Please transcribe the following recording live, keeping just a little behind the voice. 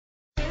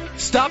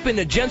Stop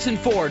into Jensen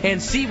Ford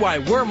and see why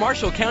we're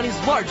Marshall County's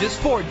largest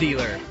Ford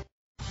dealer.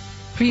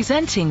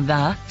 Presenting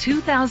the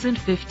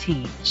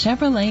 2015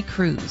 Chevrolet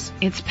Cruze.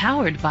 It's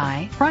powered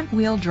by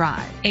front-wheel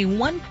drive, a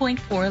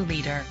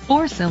 1.4-liter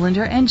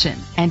four-cylinder engine,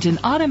 and an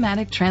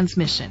automatic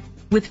transmission.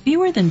 With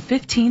fewer than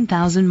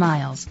 15,000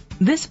 miles,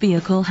 this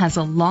vehicle has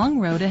a long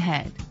road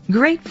ahead.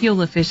 Great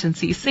fuel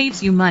efficiency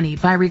saves you money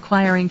by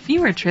requiring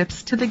fewer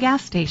trips to the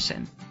gas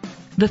station.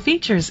 The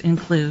features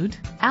include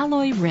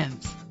alloy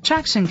rims,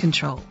 traction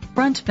control,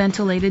 front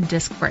ventilated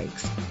disc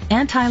brakes,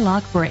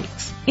 anti-lock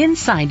brakes.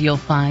 Inside you'll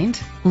find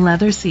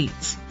leather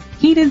seats,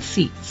 heated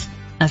seats,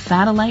 a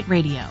satellite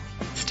radio,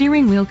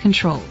 steering wheel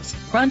controls,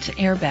 front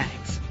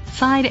airbags,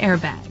 side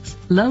airbags,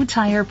 low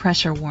tire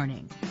pressure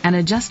warning, an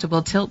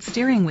adjustable tilt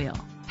steering wheel,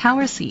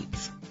 power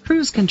seats,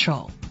 cruise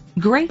control.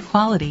 Great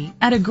quality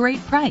at a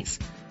great price.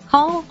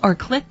 Call or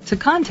click to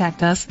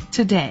contact us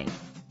today.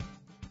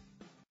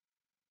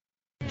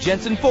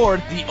 Jensen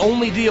Ford, the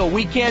only deal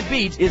we can't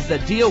beat is the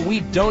deal we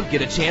don't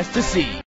get a chance to see.